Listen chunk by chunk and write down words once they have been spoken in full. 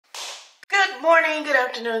Good morning, good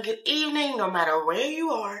afternoon, good evening, no matter where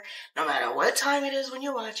you are, no matter what time it is when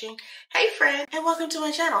you're watching. Hey friend, and welcome to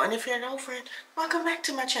my channel. And if you're an old friend, welcome back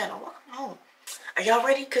to my channel. Welcome home. Are y'all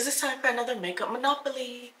ready? Because it's time for another makeup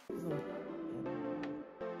monopoly.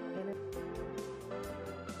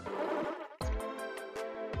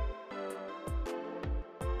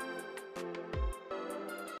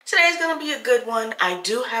 Today's gonna be a good one. I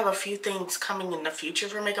do have a few things coming in the future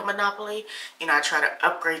for Makeup Monopoly. You know, I try to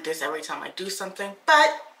upgrade this every time I do something.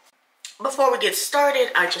 But before we get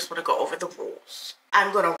started, I just want to go over the rules.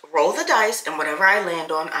 I'm going to roll the dice, and whatever I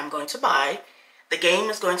land on, I'm going to buy. The game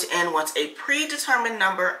is going to end once a predetermined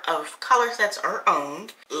number of color sets are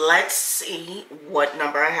owned. Let's see what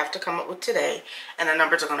number I have to come up with today. And the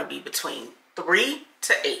numbers are going to be between 3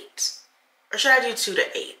 to 8. Or should I do 2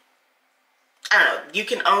 to 8? I don't know. You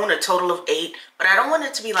can own a total of 8, but I don't want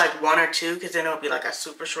it to be like 1 or 2 because then it'll be like a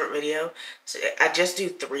super short video. So I just do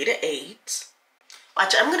 3 to 8.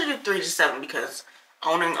 Watch, I'm going to do 3 to 7 because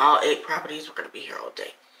owning all 8 properties, we're going to be here all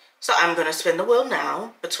day. So I'm going to spin the wheel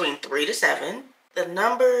now between 3 to 7. The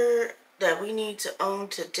number that we need to own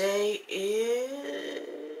today is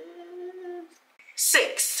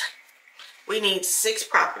 6. We need 6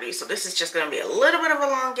 properties. So this is just going to be a little bit of a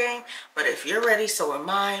long game, but if you're ready, so am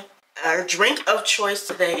I. Our drink of choice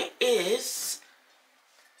today is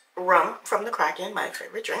rum from the Crayon, my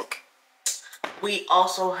favorite drink. We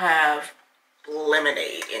also have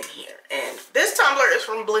lemonade in here, and this tumbler is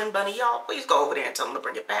from Blend Bunny. Y'all please go over there and tell them to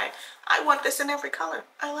bring it back. I want this in every color.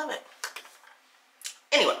 I love it.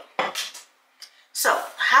 Anyway, so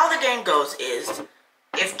how the game goes is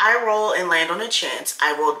if I roll and land on a chance,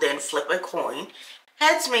 I will then flip a coin.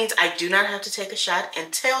 Heads means I do not have to take a shot,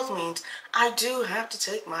 and tails means I do have to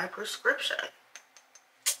take my prescription.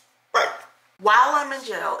 Right. While I'm in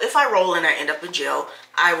jail, if I roll and I end up in jail,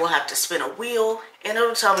 I will have to spin a wheel and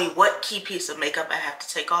it'll tell me what key piece of makeup I have to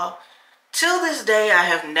take off. Till this day, I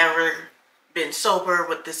have never been sober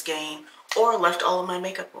with this game or left all of my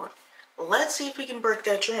makeup on. Let's see if we can break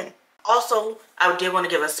that trend. Also, I did want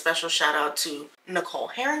to give a special shout out to Nicole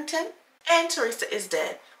Harrington and Teresa is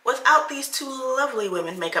Dead. Without these two lovely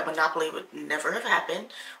women, Makeup Monopoly would never have happened.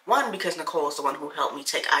 One, because Nicole is the one who helped me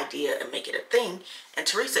take idea and make it a thing, and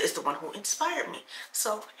Teresa is the one who inspired me.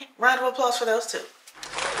 So, round of applause for those two.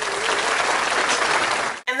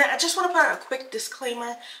 And then I just want to put out a quick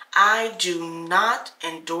disclaimer. I do not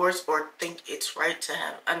endorse or think it's right to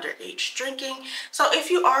have underage drinking. So if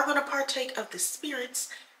you are going to partake of the spirits,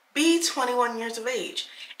 be 21 years of age.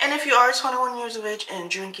 And if you are 21 years of age and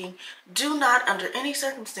drinking, do not under any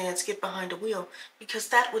circumstance get behind a wheel because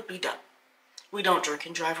that would be dumb. We don't drink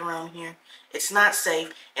and drive around here. It's not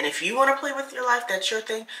safe. And if you want to play with your life, that's your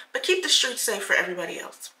thing. But keep the streets safe for everybody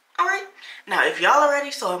else. All right? Now, if y'all are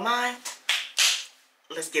ready, so am I.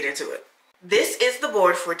 Let's get into it. This is the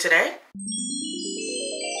board for today.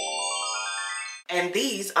 And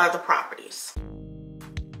these are the properties.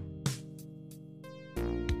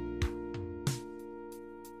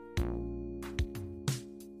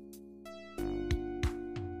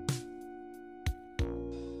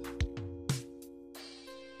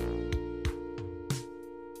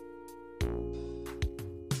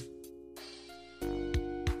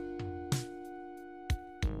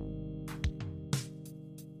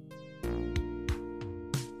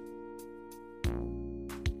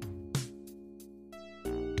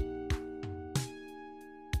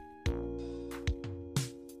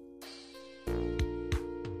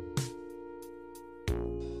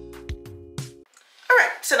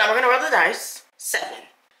 So now we're going to roll the dice. 7.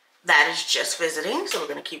 That is just visiting, so we're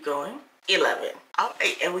going to keep going. 11. All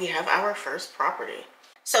right, and we have our first property.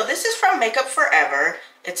 So this is from Makeup Forever.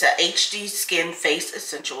 It's a HD Skin Face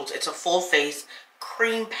Essentials. It's a full face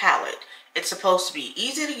cream palette. It's supposed to be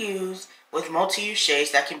easy to use with multi-use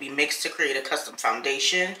shades that can be mixed to create a custom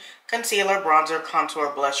foundation, concealer, bronzer, contour,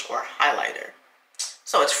 blush, or highlighter.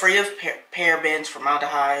 So it's free of parabens,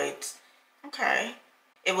 formaldehydes. Okay.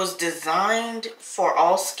 It was designed for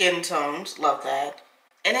all skin tones. Love that.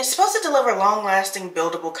 And it's supposed to deliver long-lasting,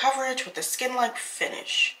 buildable coverage with a skin-like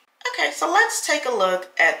finish. Okay, so let's take a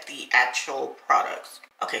look at the actual products.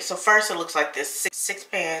 Okay, so first it looks like this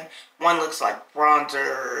 6-pan. One looks like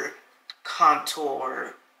bronzer,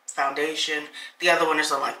 contour, foundation. The other one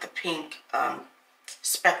is on like the pink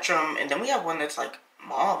spectrum. And then we have one that's like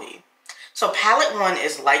mauve. So palette 1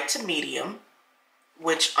 is light to medium,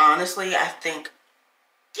 which honestly I think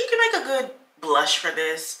you can make a good blush for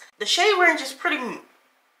this. The shade range is pretty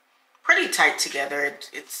tight together.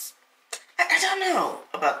 I don't know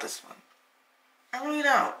about this one. I really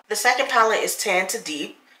don't. The second palette is tan to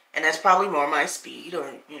deep, and that's probably more my speed, or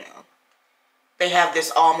you know, They have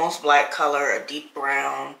this almost black color, a deep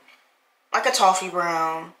brown, like a toffee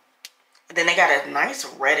brown. And then they got a nice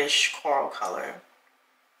reddish coral color.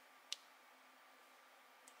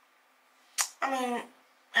 I mean,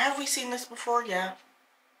 have we seen this before? Yeah.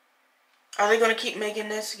 Are they going to keep making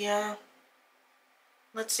this? Yeah.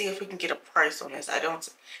 Let's see if we can get a price on this. I don't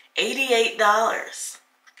see. $88.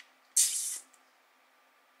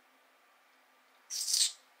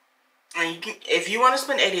 And you can, if you want to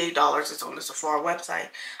spend $88, it's on the Sephora website.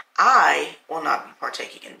 I will not be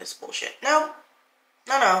partaking in this bullshit. No.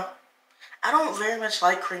 No, no. I don't very much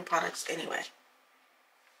like cream products anyway.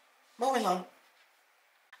 Moving on.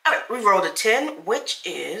 Alright, we rolled a 10, which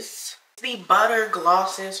is the Butter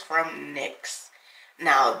Glosses from NYX.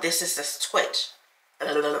 Now, this is the switch.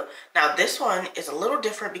 Now, this one is a little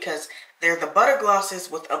different because they're the Butter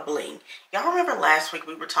Glosses with a bling. Y'all remember last week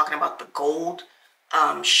we were talking about the gold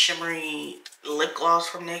shimmery lip gloss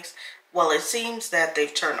from NYX? Well, it seems that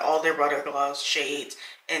they've turned all their Butter Gloss shades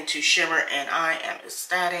into shimmer, and I am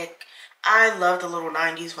ecstatic. I love the little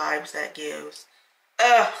 90s vibes that gives.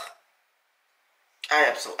 Ugh.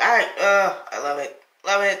 I love it.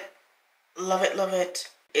 Love it. Love it, love it.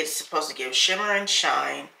 It's supposed to give shimmer and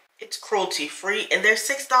shine. It's cruelty free, and they're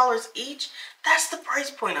 $6 each. That's the price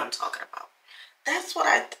point I'm talking about. That's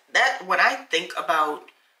what when I think about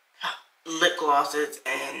lip glosses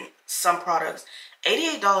and some products,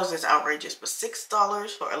 $88 is outrageous, but $6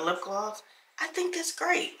 for a lip gloss, I think that's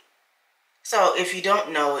great. So if you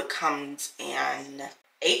don't know, it comes in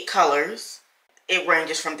 8 colors. It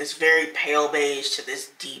ranges from this very pale beige to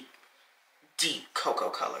this deep, deep cocoa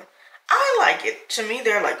color. I like it. To me,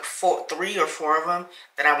 there are like 3 or 4 of them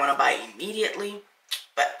that I want to buy immediately.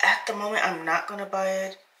 But at the moment, I'm not going to buy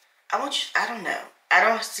it. I don't know. I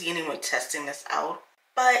don't see anyone testing this out.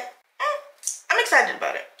 But I'm excited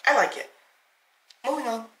about it. I like it. Moving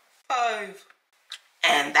on. 5.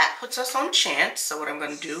 And that puts us on chance. So what I'm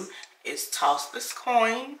going to do is toss this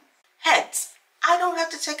coin. Heads. I don't have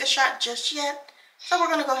to take a shot just yet. So we're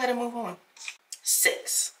going to go ahead and move on.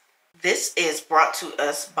 6. This is brought to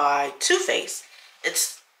us by Too Faced.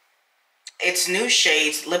 It's new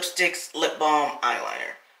shades, lipsticks, lip balm,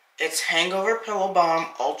 eyeliner. It's Hangover Pillow Balm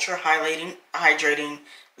Ultra Hydrating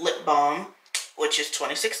Lip Balm, which is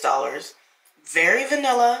 $26. Very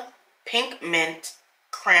Vanilla, Pink Mint,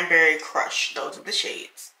 Cranberry Crush. Those are the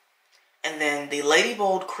shades. And then the Lady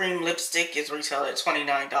Bold Cream Lipstick is retailed at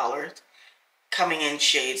 $29. Coming in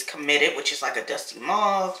shades Committed, which is like a dusty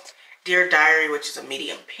mauve. Dear Diary, which is a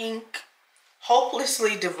medium pink.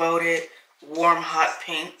 Hopelessly Devoted, Warm Hot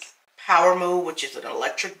Pink. Power Move, which is an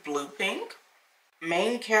electric blue pink.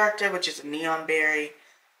 Main Character, which is a neon berry.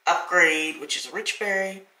 Upgrade, which is a rich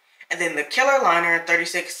berry. And then the Killer Liner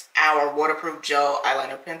 36-hour waterproof gel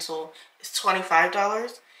eyeliner pencil is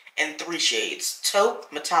 $25. And 3 shades.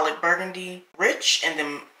 Taupe, Metallic Burgundy, Rich, and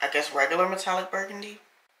then I guess regular Metallic Burgundy.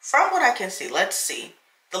 From what I can see, let's see.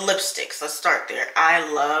 The lipsticks, let's start there. I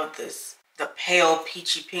love this, the pale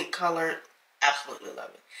peachy pink color. Absolutely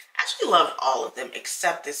love it. I actually love all of them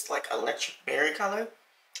except this like electric berry color.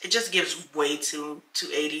 It just gives way too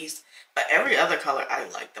 80s. But every other color I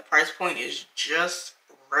like. The price point is just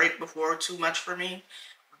right before too much for me.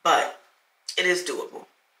 But it is doable.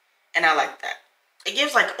 And I like that. It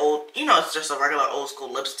gives like old, it's just a regular old school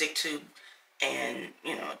lipstick tube. And,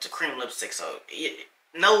 it's a cream lipstick. So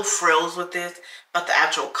no frills with this, but the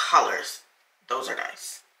actual colors, those are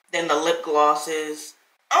nice. Then the lip glosses,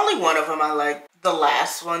 only one of them I like. The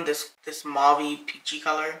last one, this mauve peachy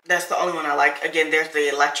color, that's the only one I like. Again, there's the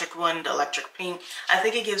electric one, the electric pink. I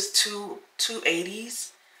think it gives two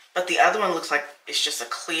 80s, but the other one looks like it's just a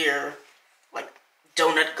clear, like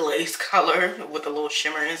donut glaze color with a little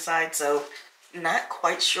shimmer inside. So not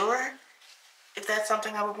quite sure if that's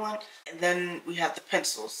something I would want. And then we have the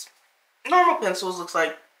pencils. Normal pencils looks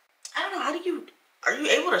like, I don't know, are you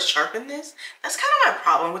able to sharpen this? That's kind of my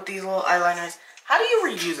problem with these little eyeliners. How do you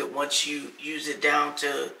reuse it once you use it down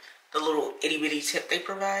to the little itty bitty tip they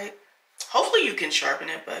provide? Hopefully you can sharpen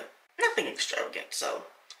it, but nothing extravagant. So,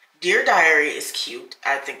 Dear Diary is cute.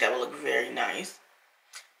 I think that will look very nice.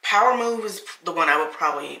 Power Move is the one I would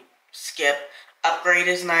probably skip. Upgrade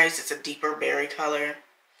is nice. It's a deeper berry color.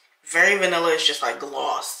 Very Vanilla is just like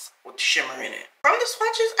gloss with shimmer in it. From the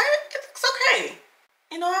swatches, it looks okay.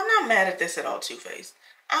 I'm not mad at this at all, Too Faced.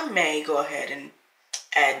 I may go ahead and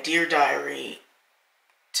add Dear Diary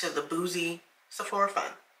to the Boozy Sephora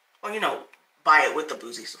Fun. Or, buy it with the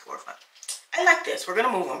Boozy Sephora Fun. I like this. We're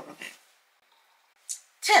going to move on from here.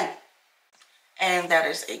 10. And that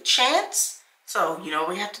is a chance. So, you know what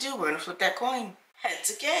we have to do. We're going to flip that coin.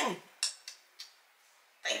 Heads again.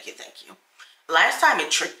 Thank you, thank you. Last time it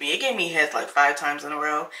tricked me. It gave me heads like 5 times in a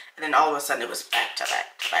row. And then all of a sudden it was back to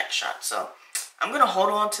back to back shots. So I'm going to hold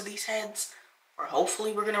on to these heads. Or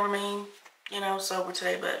hopefully we're going to remain, you know, sober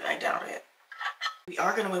today. But I doubt it. We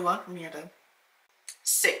are going to move on from here though.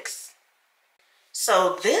 6.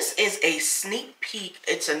 So this is a sneak peek.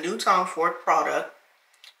 It's a new Tom Ford product.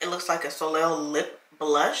 It looks like a Soleil lip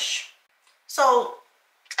blush. So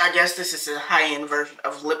I guess this is a high-end version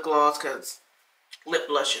of lip gloss because lip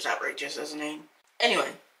blush is outrageous as a name. Anyway,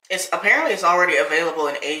 apparently it's already available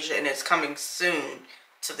in Asia and it's coming soon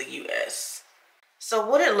to the US. So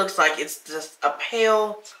what it looks like, it's just a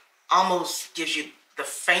pale, almost gives you the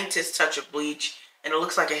faintest touch of bleach, and it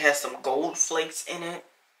looks like it has some gold flakes in it.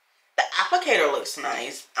 The applicator looks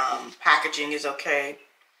nice. Packaging is okay.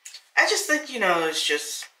 I just think, you know, it's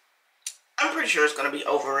just, I'm pretty sure it's going to be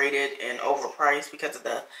overrated and overpriced because of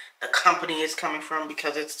the company it's coming from,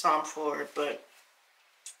 because it's Tom Ford. But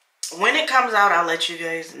when it comes out, I'll let you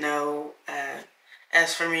guys know.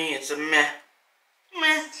 As for me, it's a meh.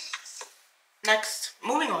 Meh. Next,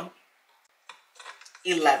 moving on.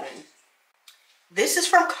 11. This is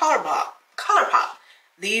from ColourPop.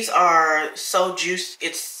 These are it's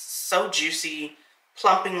so juicy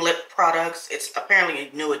plumping lip products. It's apparently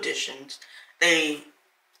new additions. They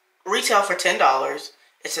retail for $10.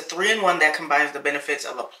 It's a 3-in-1 that combines the benefits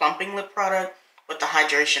of a plumping lip product with the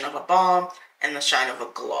hydration of a balm and the shine of a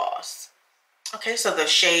gloss. Okay, so the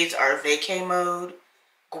shades are Vacay Mode,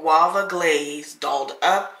 Guava Glaze, Dolled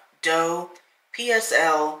Up, Dough,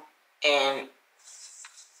 PSL, and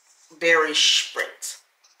Berry Spritz.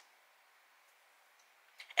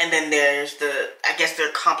 And then there's I guess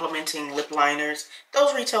they're complementing lip liners.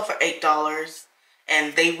 Those retail for $8.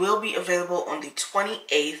 And they will be available on the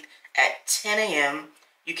 28th at 10 a.m.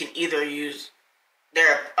 You can either use, there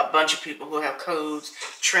are a bunch of people who have codes.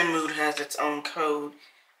 Trend Mood has its own code.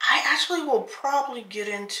 I actually will probably get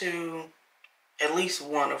into at least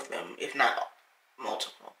one of them, if not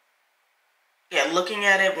multiple. Yeah, looking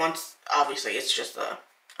at it once, obviously it's just a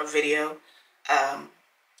video.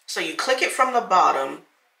 So you click it from the bottom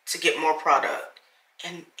to get more product.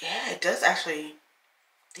 And yeah, it does actually,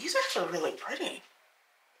 these are actually really pretty.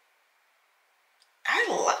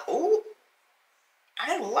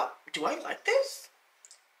 Do I like this?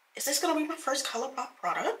 Is this gonna be my first ColourPop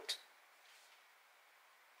product?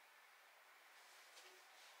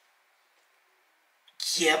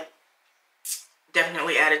 Yep.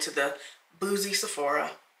 Definitely added to the boozy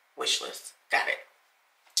Sephora wish list. Got it.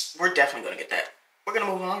 We're definitely gonna get that. We're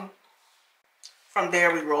gonna move on. From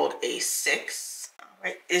there, we rolled a 6. All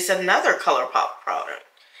right. It's another ColourPop product.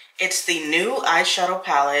 It's the new eyeshadow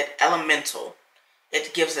palette, Elemental.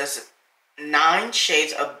 It gives us 9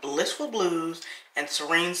 shades of blissful blues and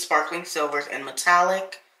serene sparkling silvers and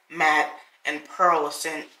metallic, matte, and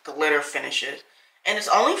pearlescent glitter finishes. And it's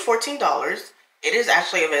only $14. It is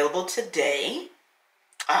actually available today,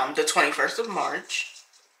 the 21st of March.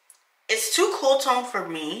 It's too cool tone for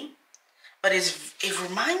me, but it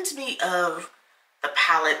reminds me of the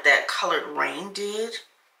palette that Colored Rain did.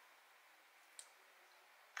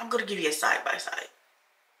 I'm going to give you a side-by-side.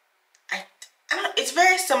 It's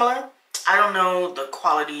very similar. I don't know the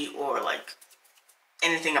quality or like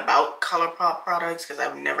anything about ColourPop products because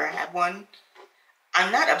I've never had one.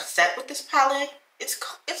 I'm not upset with this palette. It's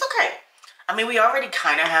okay. I mean, we already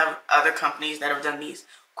kind of have other companies that have done these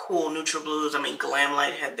cool neutral blues. I mean,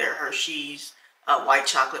 Glamlite had their Hershey's white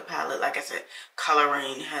chocolate palette. Like I said, Color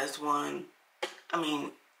Rain has one. I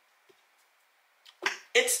mean,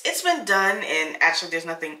 it's been done, and actually there's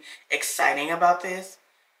nothing exciting about this.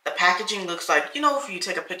 The packaging looks like, you know, if you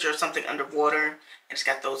take a picture of something underwater and it's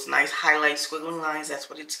got those nice highlight squiggly lines, that's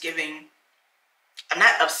what it's giving. I'm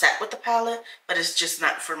not upset with the palette, but it's just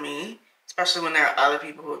not for me, especially when there are other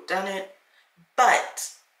people who have done it. But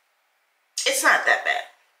it's not that bad.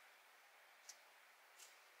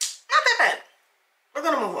 Not that bad. We're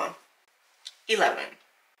going to move on. 11.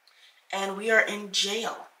 And we are in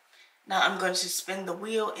jail. Now I'm going to spin the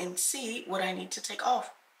wheel and see what I need to take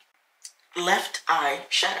off. Left eye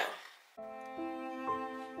shadow.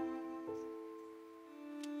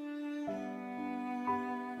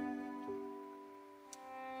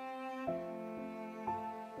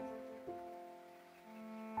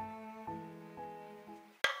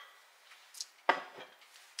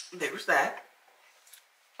 There's that.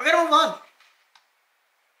 We're gonna move on.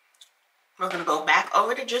 We're gonna go back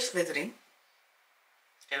over to just visiting,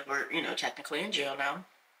 because we're, you know, technically in jail now.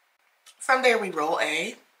 From there, we roll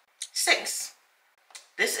a 6.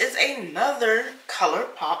 This is another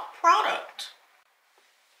ColourPop product.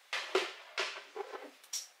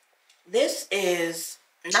 This is,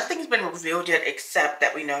 nothing's been revealed yet except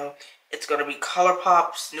that we know It's going to be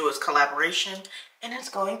ColourPop's newest collaboration, and it's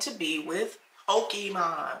going to be with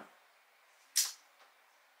Pokemon.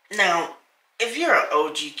 Now, if you're an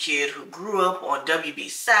OG kid who grew up on WB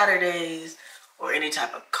Saturdays or any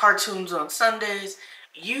type of cartoons on Sundays,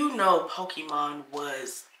 you know Pokemon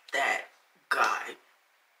was that guy.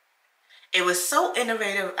 It was so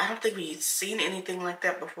innovative. I don't think we'd seen anything like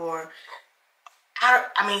that before.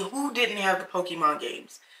 I mean, who didn't have the Pokemon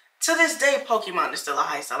games? To this day, Pokemon is still a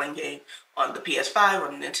high-selling game on the PS5,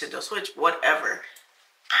 on the Nintendo Switch, whatever.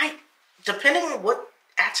 Depending on what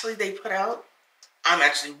actually they put out, I'm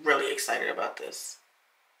actually really excited about this.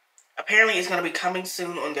 Apparently, it's going to be coming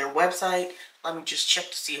soon on their website. Let me just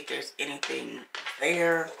check to see if there's anything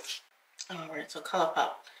there. Alright, so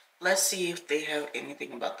ColourPop. Let's see if they have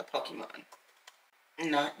anything about the Pokemon.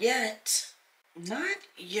 Not yet. Not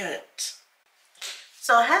yet.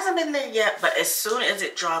 So it hasn't been there yet, but as soon as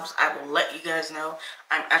it drops, I will let you guys know.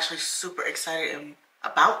 I'm actually super excited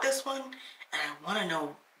about this one, and I want to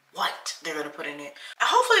know what they're going to put in it.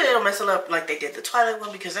 Hopefully they don't mess it up like they did the Twilight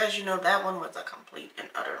one, because as you know, that one was a complete and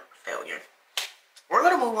utter failure. We're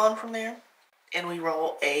going to move on from there, and we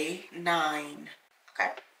roll a 9.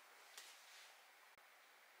 Okay.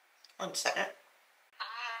 1 second.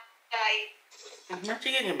 Hi. I'm not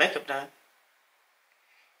getting your makeup done.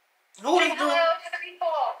 Who are you doing? Hello to the people.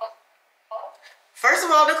 First of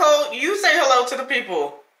all, Nicole, you say hello to the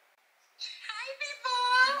people. Hi,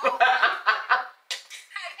 people. Hi,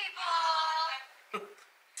 people.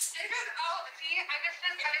 See, I just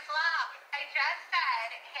laughed. I just said,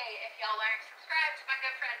 hey, if y'all aren't subscribed to my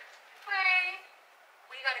good friend, Frey,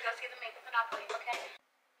 we gotta go see the makeup monopoly, okay?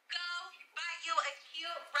 Go buy you a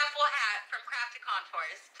cute ruffle hat from Crafted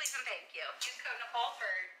Contours. Please and thank you. Use code Nicole for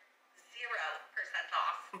 0%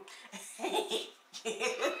 off. Alright,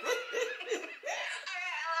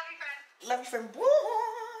 I love you, friend. Love you, friend. Boy.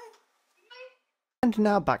 And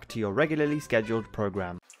now back to your regularly scheduled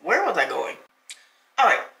program. Where was I going?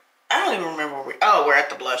 Alright, I don't even remember where we're at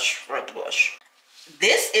the blush. We're at the blush.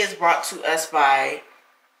 This is brought to us by,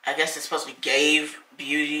 I guess it's supposed to be Gave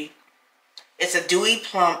Beauty. It's a Dewy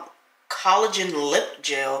Plump Collagen Lip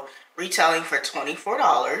Gel, retailing for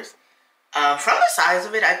 $24. From the size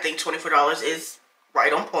of it, I think $24 is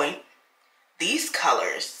right on point. These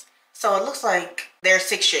colors, so it looks like there are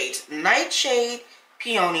 6 shades: Nightshade,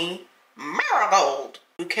 Peony, Marigold,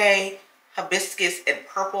 Bouquet, Hibiscus, and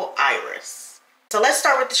Purple Iris. So let's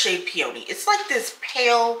start with the shade Peony. It's like this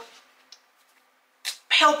pale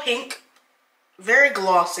pink, very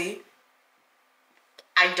glossy.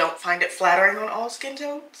 I don't find it flattering on all skin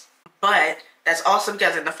tones, but that's awesome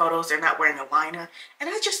because in the photos they're not wearing a liner. And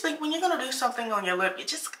I just think when you're gonna do something on your lip, you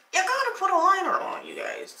gotta put a liner on, you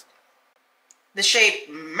guys. The shade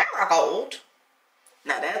Marigold,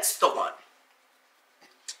 now that's the one.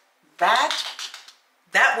 That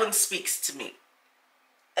one speaks to me.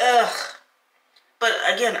 Ugh. But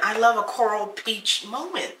again, I love a coral peach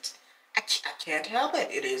moment. I can't help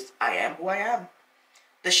it. I am who I am.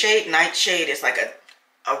 The shade Nightshade is like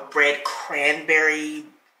a red cranberry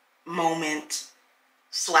moment,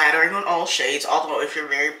 flattering on all shades. Although if you're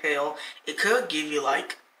very pale, it could give you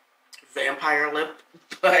like vampire lip,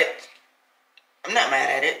 but I'm not mad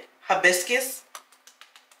at it. Hibiscus,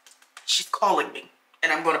 she's calling me,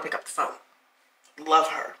 and I'm going to pick up the phone. Love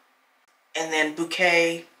her. And then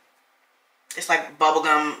Bouquet, it's like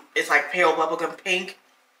bubblegum, it's like pale bubblegum pink.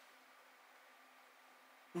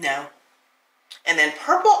 No. And then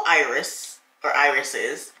Purple Iris, or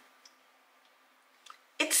Irises,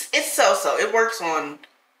 it's so-so. It works on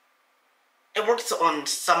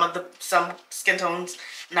some skin tones,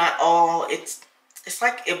 not all. It's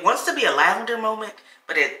like it wants to be a lavender moment,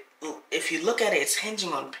 but if you look at it, it's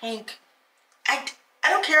hinging on pink. I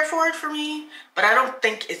don't care for it for me, but I don't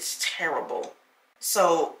think it's terrible.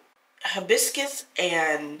 So Hibiscus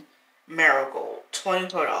and Marigold,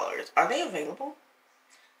 $24. Are they available?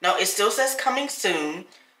 No, it still says coming soon.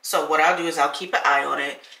 So what I'll do is I'll keep an eye on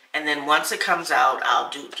it, and then once it comes out, I'll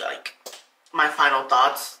do like my final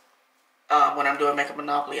thoughts when I'm doing Makeup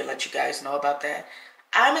Monopoly and let you guys know about that.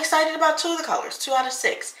 I'm excited about 2 of the colors, 2 out of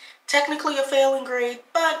 6. Technically a failing grade,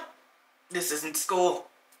 but this isn't school.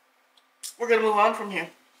 We're gonna move on from here.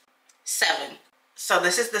 7. So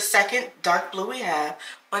this is the second dark blue we have,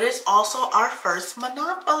 but it's also our first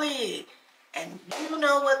Monopoly. And you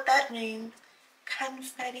know what that means.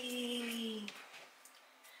 Confetti.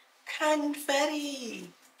 Confetti.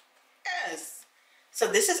 Yes. So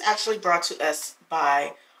this is actually brought to us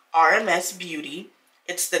by RMS Beauty.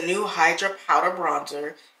 It's the new Hydra Powder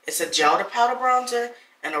Bronzer. It's a gel to powder bronzer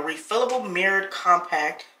and a refillable mirrored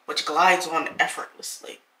compact which glides on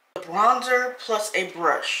effortlessly. The bronzer plus a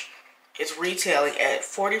brush It's retailing at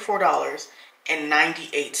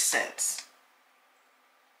 $44.98.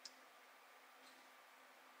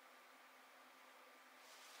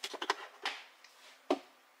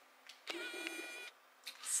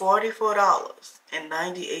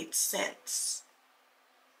 $44.98.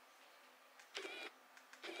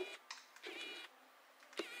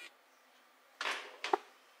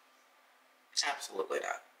 Absolutely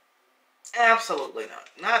not. Absolutely not.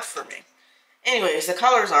 Not for me. Anyways, the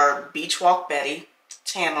colors are Beach Walk Betty,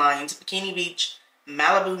 Tan Lines, Bikini Beach,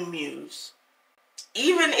 Malibu Muse.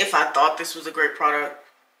 Even if I thought this was a great product,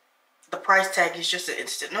 the price tag is just an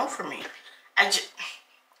instant no for me. I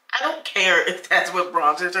don't care if that's what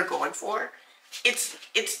bronzers are going for. I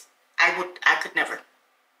could never.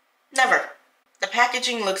 Never. The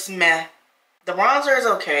packaging looks meh. The bronzer is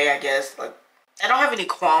okay, I guess. Like, I don't have any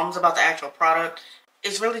qualms about the actual product.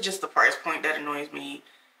 It's really just the price point that annoys me.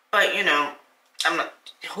 But, you know, I'm not,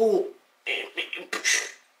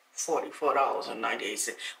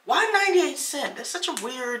 $44.98. Why 98 cents? That's such a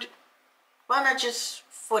weird, why not just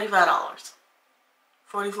 $45?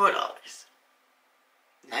 $44.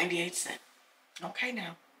 98 cents. Okay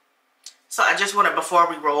now. So I just want to, before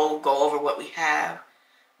we roll, go over what we have.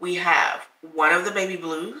 We have one of the baby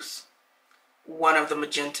blues, one of the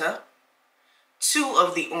magenta, two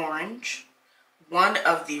of the orange, one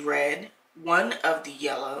of the red, one of the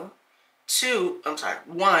yellow,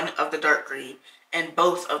 one of the dark green, and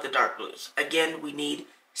both of the dark blues. Again, we need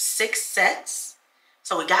 6 sets.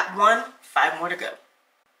 So we got 1, 5 more to go.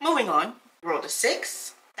 Moving on, roll to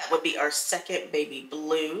 6. That would be our second baby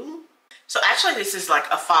blue. So actually this is like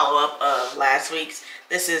a follow-up of last week's.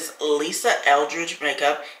 This is Lisa Eldridge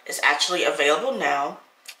makeup. It's actually available now.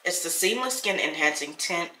 It's the Seamless Skin Enhancing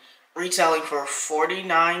Tint, retailing for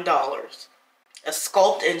 $49. A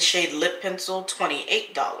Sculpt and Shade Lip Pencil,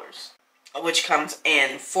 $28. Which comes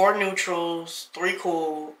in 4 neutrals, 3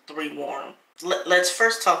 cool, 3 warm. Let's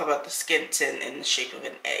first talk about the skin tint in the shape of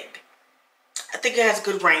an egg. I think it has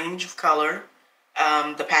good range of color.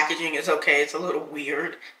 The packaging is okay. It's a little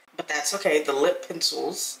weird, but that's okay. The lip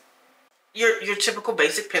pencils, your typical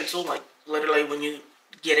basic pencil, like literally when you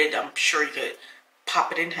get it, I'm sure you could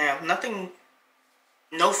pop it in half. Nothing,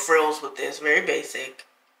 no frills with this. Very basic.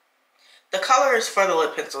 The colors for the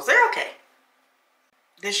lip pencils, they're okay.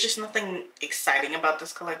 There's just nothing exciting about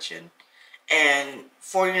this collection. And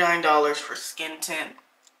 $49 for skin tint,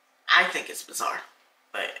 I think it's bizarre.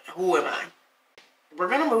 But who am I? We're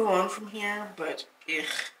going to move on from here, but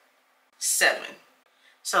 7.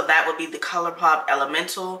 So that would be the ColourPop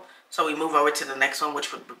Elemental. So we move over to the next one,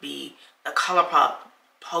 which would be the ColourPop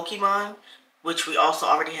Pokemon, which we also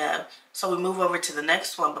already have. So we move over to the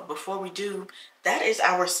next one. But before we do, that is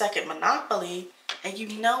our second Monopoly. And you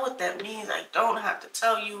know what that means. I don't have to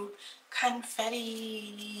tell you.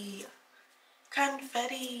 Confetti.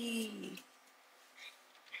 Confetti.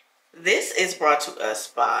 This is brought to us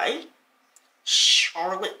by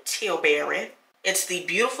Charlotte Tilbury. It's the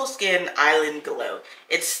Beautiful Skin Island Glow.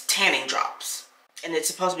 It's tanning drops. And it's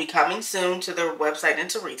supposed to be coming soon to their website and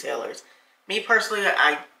to retailers. Me personally,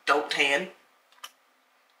 I don't tan.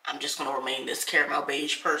 I'm just going to remain this caramel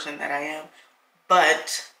beige person that I am.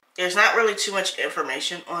 But there's not really too much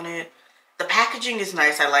information on it. The packaging is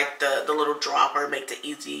nice. I like the little dropper. Makes it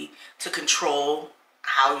easy to control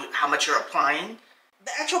how much you're applying.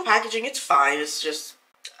 The actual packaging, it's fine. It's just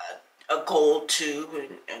a gold tube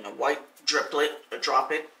and a white droplet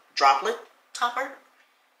topper.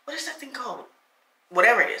 What is that thing called?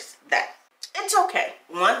 Whatever it is, that. It's okay.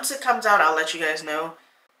 Once it comes out, I'll let you guys know.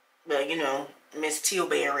 But, you know, Miss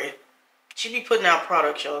Tilbury, she be putting out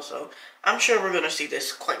products, y'all, so I'm sure we're going to see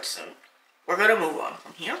this quite soon. We're going to move on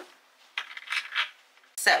from here.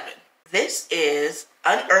 7. This is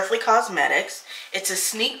Unearthly Cosmetics. It's a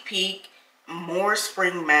sneak peek. More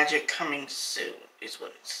spring magic coming soon is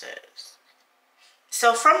what it says.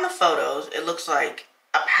 So from the photos, it looks like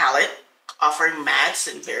a palette offering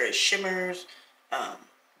mattes and various shimmers,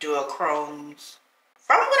 duochromes.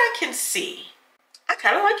 From what I can see, I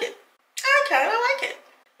kind of like it.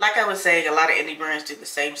 Like I was saying, a lot of indie brands do the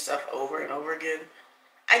same stuff over and over again.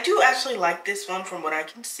 I do actually like this one from what I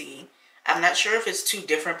can see. I'm not sure if it's 2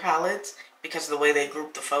 different palettes because of the way they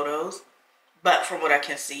group the photos. But from what I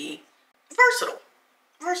can see,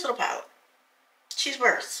 versatile palette. She's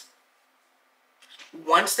verse.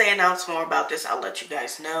 Once they announce more about this, I'll let you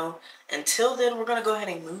guys know. Until then, we're going to go ahead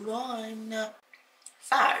and move on.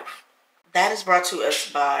 5. That is brought to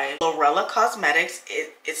us by Lorella Cosmetics.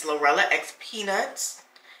 It's Lorella X Peanuts.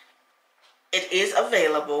 It is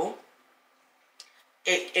available.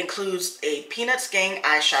 It includes a Peanuts Gang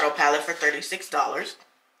eyeshadow palette for $36.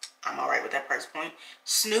 I'm all right with that price point.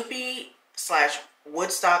 Snoopy /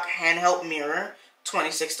 Woodstock handheld mirror,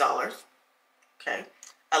 $26. Okay.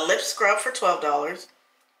 A lip scrub for $12.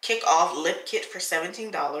 Kick off lip kit for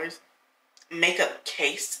 $17. Makeup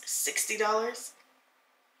case, $60.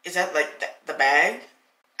 Is that like the bag?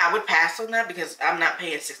 I would pass on that because I'm not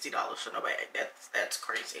paying $60 for no bag. That's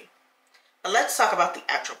crazy. But let's talk about the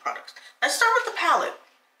actual products. Let's start with the palette.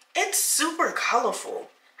 It's super colorful.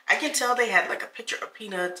 I can tell they had like a picture of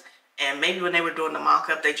peanuts, and maybe when they were doing the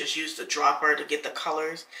mock-up, they just used the dropper to get the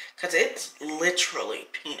colors, because it's literally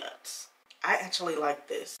peanuts. I actually like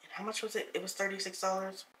this. And how much was it? It was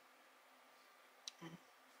 $36.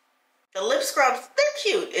 The lip scrubs, they're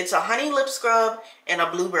cute. It's a honey lip scrub and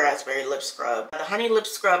a blue raspberry lip scrub. The honey lip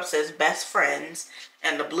scrub says best friends,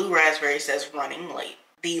 and the blue raspberry says running late.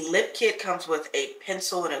 The lip kit comes with a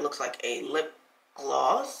pencil, and it looks like a lip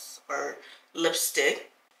gloss or lipstick.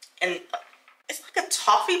 And it's like a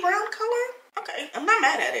toffee brown color. Okay, I'm not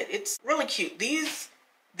mad at it. It's really cute. These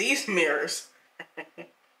mirrors.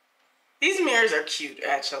 These mirrors are cute,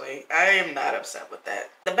 actually. I am not upset with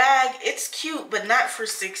that. The bag, it's cute, but not for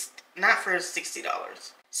 $60.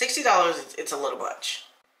 $60. $60, it's a little much.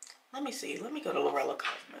 Let me see. Let me go to Lorella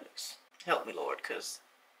Cosmetics. Help me, Lord, because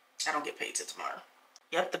I don't get paid till tomorrow.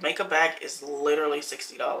 Yep, the makeup bag is literally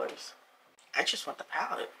 $60. I just want the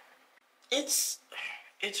palette. It's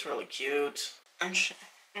really cute. Am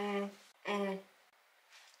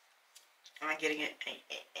I getting it?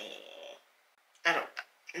 I don't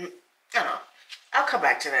know. I'll come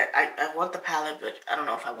back to that. I want the palette, but I don't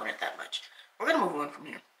know if I want it that much. We're going to move on from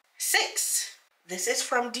here. 6. This is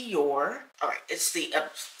from Dior. All right. It's the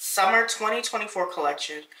Summer 2024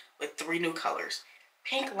 collection with 3 new colors.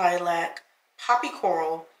 Pink Lilac, Poppy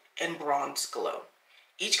Coral, and Bronze Glow.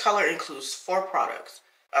 Each color includes 4 products.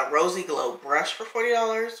 A Rosy Glow brush for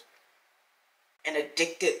 $40. An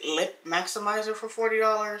Addicted Lip Maximizer for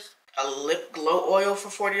 $40. A Lip Glow Oil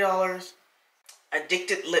for $40.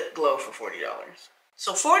 Addicted Lip Glow for $40.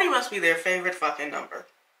 So 40 must be their favorite fucking number.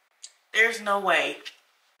 There's no way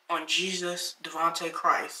on Jesus, Devontae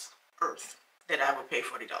Christ, earth that I would pay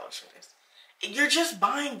 $40 for this. You're just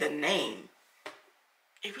buying the name.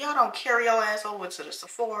 If y'all don't carry your ass over to the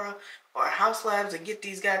Sephora or House Labs and get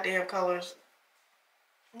these goddamn colors,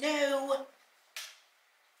 no.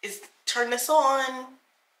 Turn this on.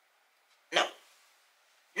 No.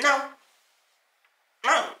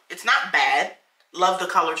 It's not bad. Love the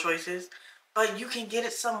color choices, but you can get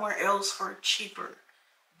it somewhere else for cheaper.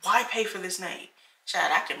 Why pay for this name?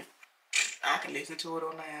 Chad, I can listen to it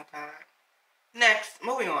on the iPod. Next,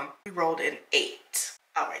 moving on. We rolled an 8.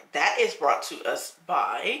 All right, that is brought to us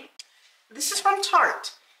by, this is from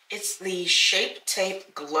Tarte. It's the Shape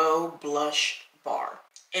Tape Glow Blush Bar.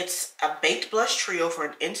 It's a baked blush trio for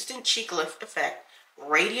an instant cheek lift effect,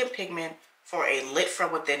 radiant pigment for a lit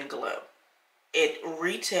from within glow. It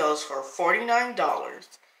retails for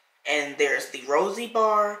 $49, and there's the Rosy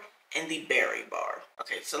Bar and the Berry Bar.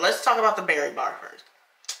 Okay, so let's talk about the Berry Bar first.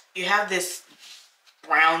 You have this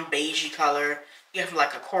brown beigey color. You have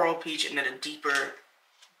like a coral peach and then a deeper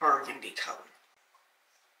burgundy color.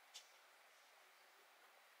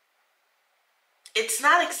 It's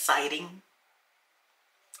not exciting.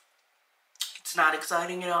 It's not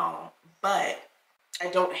exciting at all, but I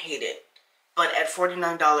don't hate it. But at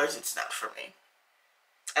 $49, it's not for me.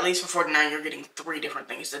 At least for $49, you're getting 3 different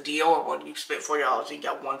things. The Dior one, you spent $40 and you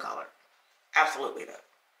got 1 color. Absolutely not.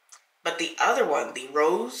 But the other one, the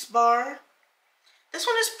Rose Bar, this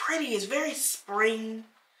one is pretty. It's very spring.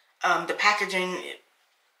 The packaging is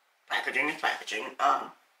packaging. I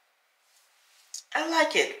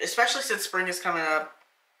like it, especially since spring is coming up.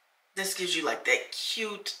 This gives you like that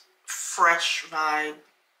cute, fresh vibe.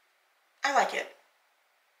 I like it.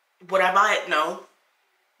 Would I buy it? No.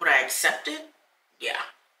 Would I accept it? Yeah.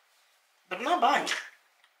 But I'm not buying it.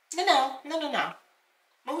 No.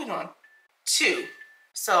 Moving on. 2.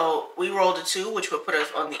 So we rolled a 2, which would put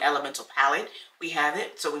us on the Elemental palette. We have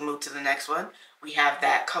it, so we move to the next one. We have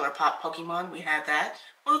that ColourPop Pokemon. We have that.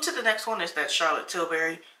 Move to the next one is that Charlotte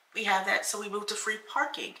Tilbury. We have that, so we move to free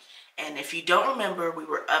parking. And if you don't remember, we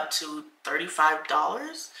were up to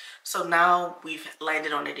 $35. So now we've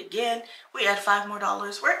landed on it again. We add $5 more.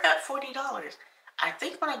 We're at $40. I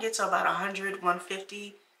think when I get to about 100,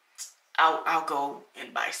 150, I'll go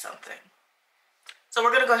and buy something. So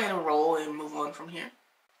we're gonna go ahead and roll and move on from here.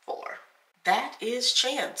 4. That is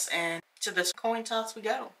Chance, and to the coin toss we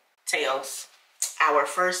go. Tails. Our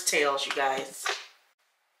first tails, you guys.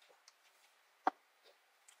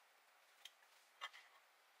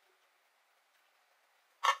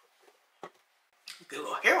 Get a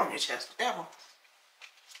little hair on your chest with that one.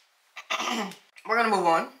 We're gonna move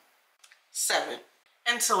on. 7.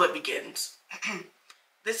 And so it begins.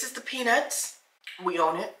 This is the Peanuts. We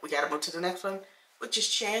own it. We gotta move to the next one, which is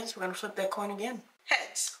Chance. We're gonna flip that coin again.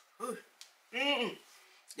 Heads.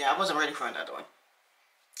 Yeah, I wasn't ready for another one.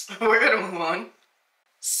 We're gonna move on.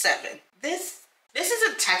 7. This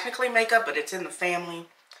isn't technically makeup, but it's in the family.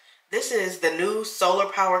 This is the new Solar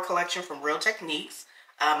Power collection from Real Techniques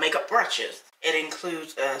makeup brushes. It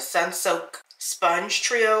includes a Sun Soak Sponge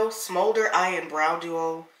Trio, Smolder Eye and Brow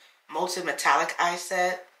Duo, Molten Metallic Eye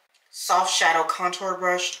Set, Soft Shadow Contour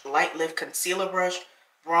Brush, Light Lift Concealer Brush,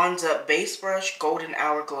 Bronze Up Base Brush, Golden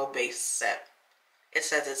Hour Glow Base Set. It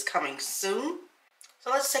says it's coming soon.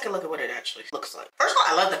 So let's take a look at what it actually looks like. First of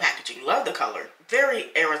all, I love the packaging, love the color.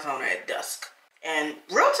 Very Arizona at dusk. And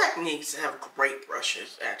Real Techniques have great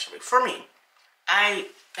brushes, actually, for me. I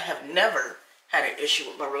have never had an issue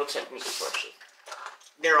with my Real Techniques brushes.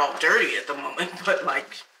 They're all dirty at the moment, but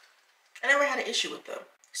like, I never had an issue with them.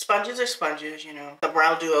 Sponges are sponges, you know. The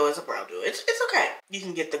Brow Duo is a Brow Duo. It's okay. You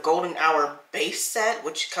can get the Golden Hour Base Set,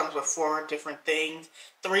 which comes with 4 different things,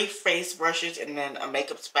 3 face brushes, and then a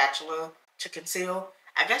makeup spatula to conceal.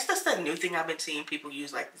 I guess that's the new thing I've been seeing people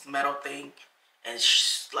use, like this metal thing and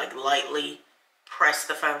like lightly press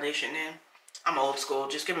the foundation in. I'm old school,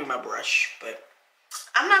 just give me my brush, but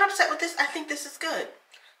I'm not upset with this. I think this is good.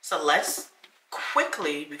 So let's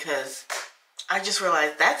quickly, because I just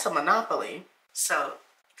realized that's a Monopoly. So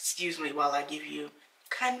excuse me while I give you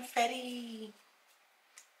confetti.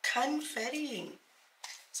 Confetti.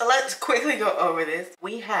 So let's quickly go over this.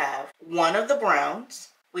 We have one of the browns.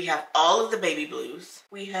 We have all of the baby blues.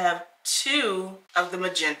 We have 2 of the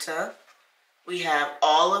magenta. We have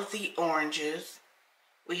all of the oranges.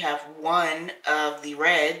 We have 1 of the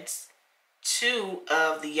reds, 2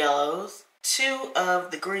 of the yellows, 2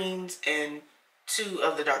 of the greens, and 2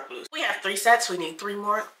 of the dark blues. We have 3 sets. We need 3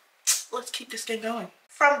 more. Let's keep this game going.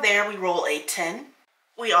 From there, we roll a 10.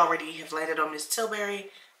 We already have landed on Miss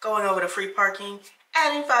Tilbury, going over to free parking,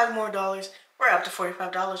 adding $5 more. We're up to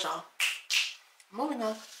 $45, y'all. Moving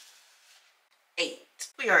on. 8.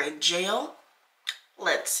 We are in jail.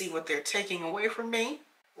 Let's see what they're taking away from me.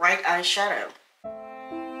 Right eye shadow.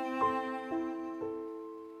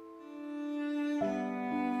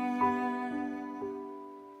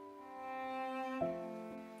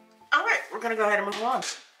 All right, we're gonna go ahead and move on.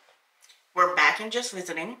 We're back and just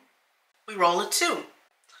visiting. We roll a 2.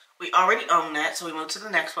 We already own that, so we move to the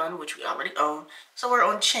next one, which we already own. So we're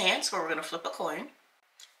on Chance, where we're gonna flip a coin.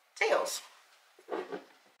 Tails.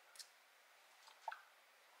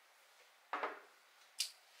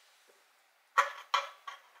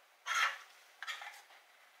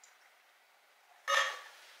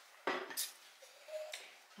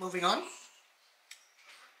 Moving on.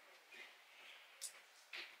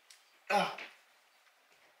 Oh.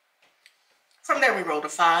 From there we rolled a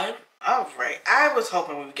 5. All right. I was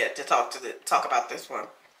hoping we would get to talk about this one.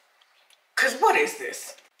 Cause what is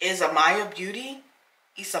this? Is Amaya Beauty?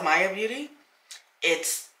 Isamaya Beauty?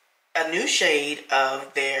 It's a new shade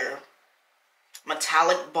of their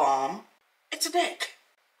metallic balm. It's a dick.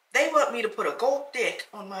 They want me to put a gold dick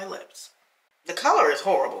on my lips. The color is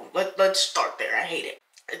horrible. Let's start there. I hate it.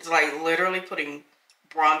 It's like literally putting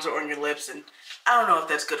bronzer on your lips, and I don't know if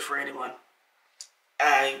that's good for anyone.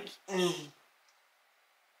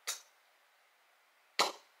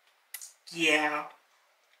 Yeah.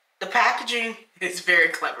 The packaging is very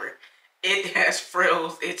clever. It has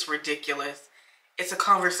frills. It's ridiculous. It's a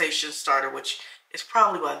conversation starter, which is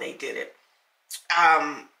probably why they did it.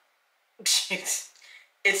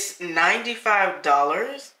 It's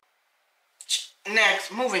 $95.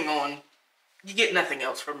 Next, moving on. You get nothing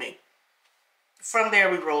else from me. From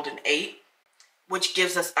there, we rolled an 8, which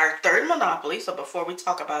gives us our 3rd Monopoly. So before we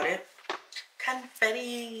talk about it,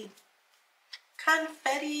 confetti.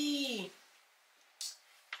 Confetti.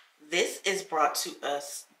 This is brought to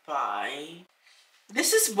us by...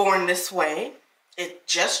 This is Born This Way. It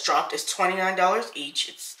just dropped. It's $29 each.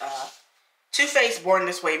 It's Too Faced Born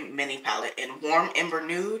This Way mini palette in Warm Ember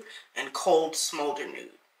Nude and Cold Smolder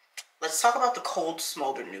Nude. Let's talk about the Cold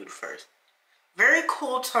Smolder Nude first. Very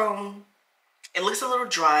cool tone. It looks a little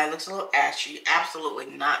dry, looks a little ashy. Absolutely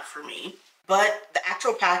not for me. But the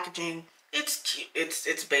actual packaging, it's cute.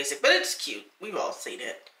 It's basic, but it's cute. We've all seen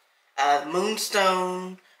it.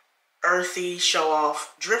 Moonstone, Earthy, Show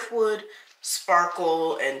Off, Driftwood,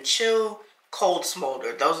 Sparkle, and Chill, Cold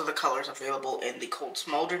Smolder. Those are the colors available in the Cold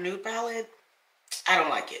Smolder Nude palette. I don't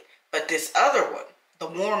like it. But this other one, the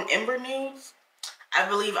Warm Ember Nudes, I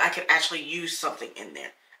believe I could actually use something in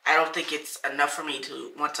there. I don't think it's enough for me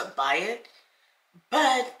to want to buy it.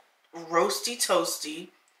 But Roasty Toasty,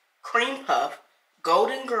 Cream Puff,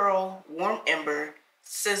 Golden Girl, Warm Ember,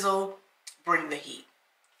 Sizzle, bring the heat.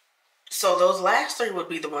 So those last three would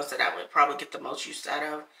be the ones that I would probably get the most use out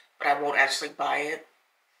of, but I won't actually buy it.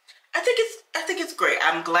 I think it's great.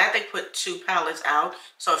 I'm glad they put 2 palettes out,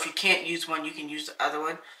 so if you can't use one, you can use the other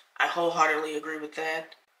one. I wholeheartedly agree with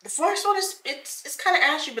that. The first one is it's kind of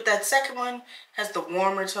ashy, but that second one has the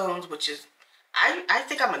warmer tones, which is I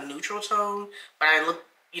think I'm a neutral tone, but I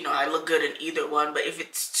look good in either one. But if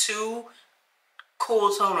it's too cool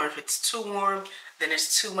tone or if it's too warm, then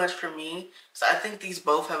it's too much for me. So I think these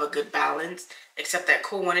both have a good balance, except that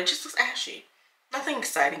cool one, it just looks ashy. Nothing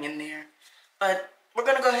exciting in there. But we're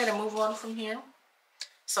gonna go ahead and move on from here.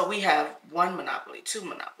 So we have 1 Monopoly, 2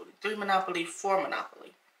 Monopoly, 3 Monopoly, 4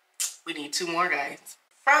 Monopoly. We need 2 more, guys.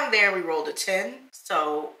 From there, we rolled a 10.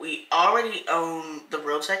 So we already own the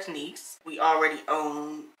Real Techniques. We already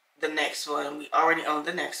own the next one. We already own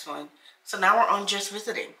the next one. So now we're on Just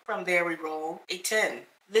Visiting. From there, we roll a 10.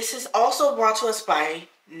 This is also brought to us by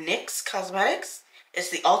NYX Cosmetics. It's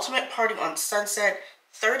the Ultimate Party on Sunset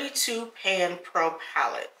 32 Pan Pro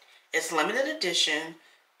Palette. It's limited edition.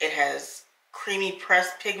 It has creamy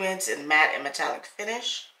pressed pigments and matte and metallic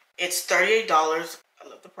finish. It's $38. I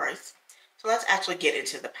love the price. So let's actually get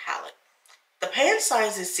into the palette. The pan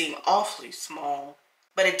sizes seem awfully small,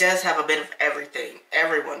 but it does have a bit of everything.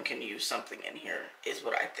 Everyone can use something in here, is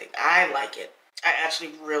what I think. I like it. I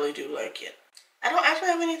actually really do like it. I don't actually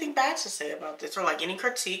have anything bad to say about this, or like any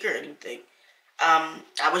critique or anything.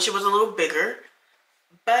 I wish it was a little bigger,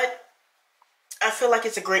 but I feel like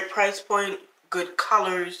it's a great price point, good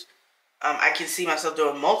colors. I can see myself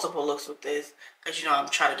doing multiple looks with this because, I'm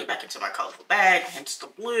trying to get back into my colorful bag, hence the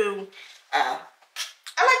blue. I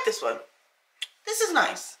like this one. This is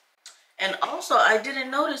nice. And also, I didn't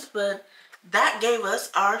notice, but that gave us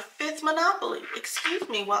our 5th Monopoly. Excuse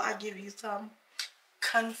me while I give you some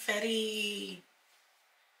confetti.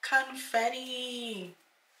 Confetti.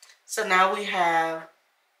 So now we have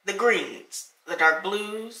the greens, the dark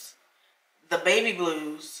blues, the baby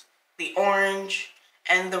blues, the orange,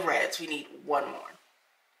 and the reds. We need 1 more.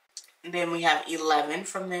 And then we have 11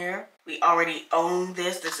 from there. We already own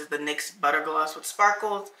this. This is the NYX Butter Gloss with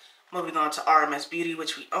Sparkles. Moving on to RMS Beauty,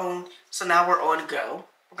 which we own. So now we're on Go.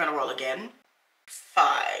 We're going to roll again.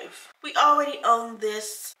 5. We already own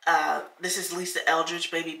this. This is Lisa Eldridge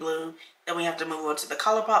Baby Blue. Then we have to move on to the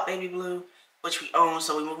ColourPop Baby Blue, which we own.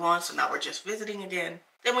 So we move on. So now we're just visiting again.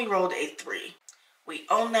 Then we rolled a 3. We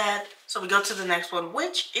own that. So we go to the next one,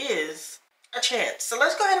 which is a chance. So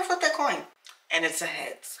let's go ahead and flip that coin. And it's a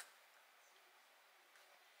heads.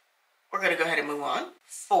 We're going to go ahead and move on.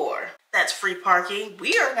 4. That's free parking.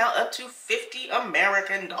 We are now up to 50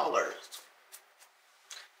 American dollars.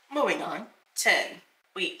 Moving on. 10.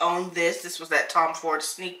 We own this. This was that Tom Ford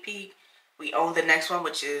sneak peek. We own the next one,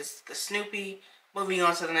 which is the Snoopy. Moving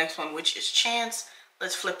on to the next one, which is Chance.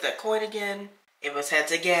 Let's flip that coin again. It was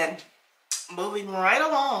heads again. Moving right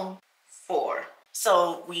along. 4.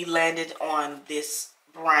 So we landed on this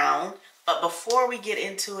brown. But before we get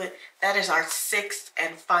into it, that is our 6th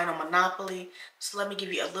and final Monopoly. So let me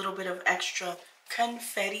give you a little bit of extra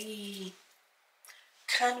confetti.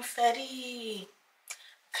 Confetti.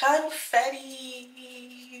 Confetti.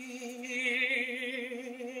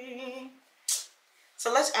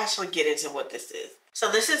 So let's actually get into what this is. So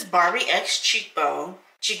this is Barbie X Cheekbone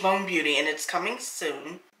Beauty, and it's coming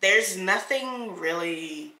soon. There's nothing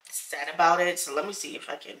really said about it, so let me see if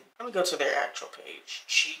I can. Let me go to their actual page.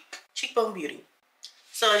 Cheekbone Beauty.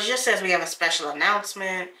 So it just says we have a special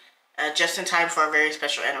announcement, just in time for a very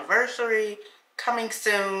special anniversary, coming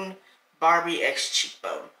soon, Barbie X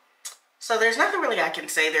Cheekbone. So there's nothing really I can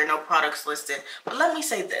say. There are no products listed, but let me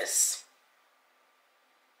say this.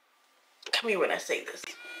 Come here when I say this.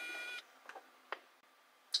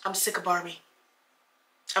 I'm sick of Barbie.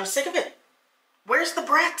 I'm sick of it. Where's the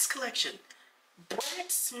Bratz collection?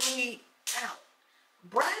 Bratz made out.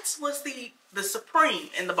 Bratz was the supreme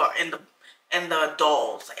in the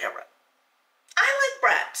dolls era. I like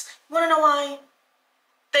Bratz. You wanna know why?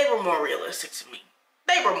 They were more realistic to me.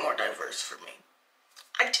 They were more diverse for me.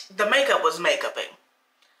 The makeup was makeuping.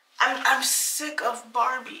 I'm sick of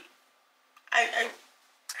Barbie. I'm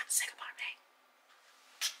sick of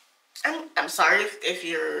Barbie. I'm sorry if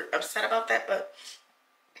you're upset about that, but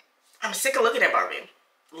I'm sick of looking at Barbie.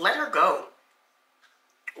 Let her go.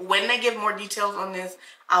 When they give more details on this,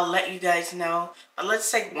 I'll let you guys know. But let's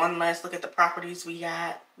take one last look at the properties we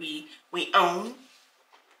got. We own.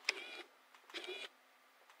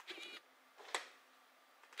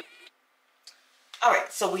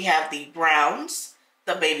 Alright, so we have the browns,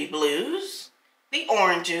 the baby blues, the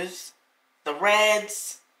oranges, the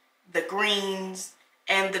reds, the greens,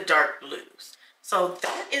 and the dark blues. So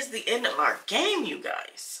that is the end of our game, you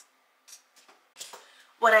guys.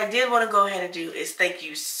 What I did want to go ahead and do is thank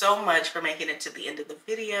you so much for making it to the end of the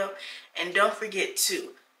video. And don't forget to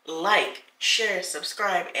like, share,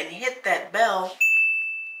 subscribe, and hit that bell.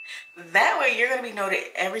 That way you're going to be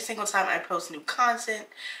notified every single time I post new content.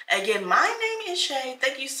 Again, my name is Shay.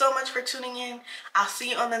 Thank you so much for tuning in. I'll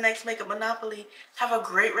see you on the next Makeup Monopoly. Have a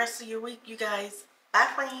great rest of your week, you guys. Bye,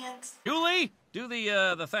 friends. Julie, do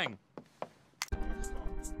the thing.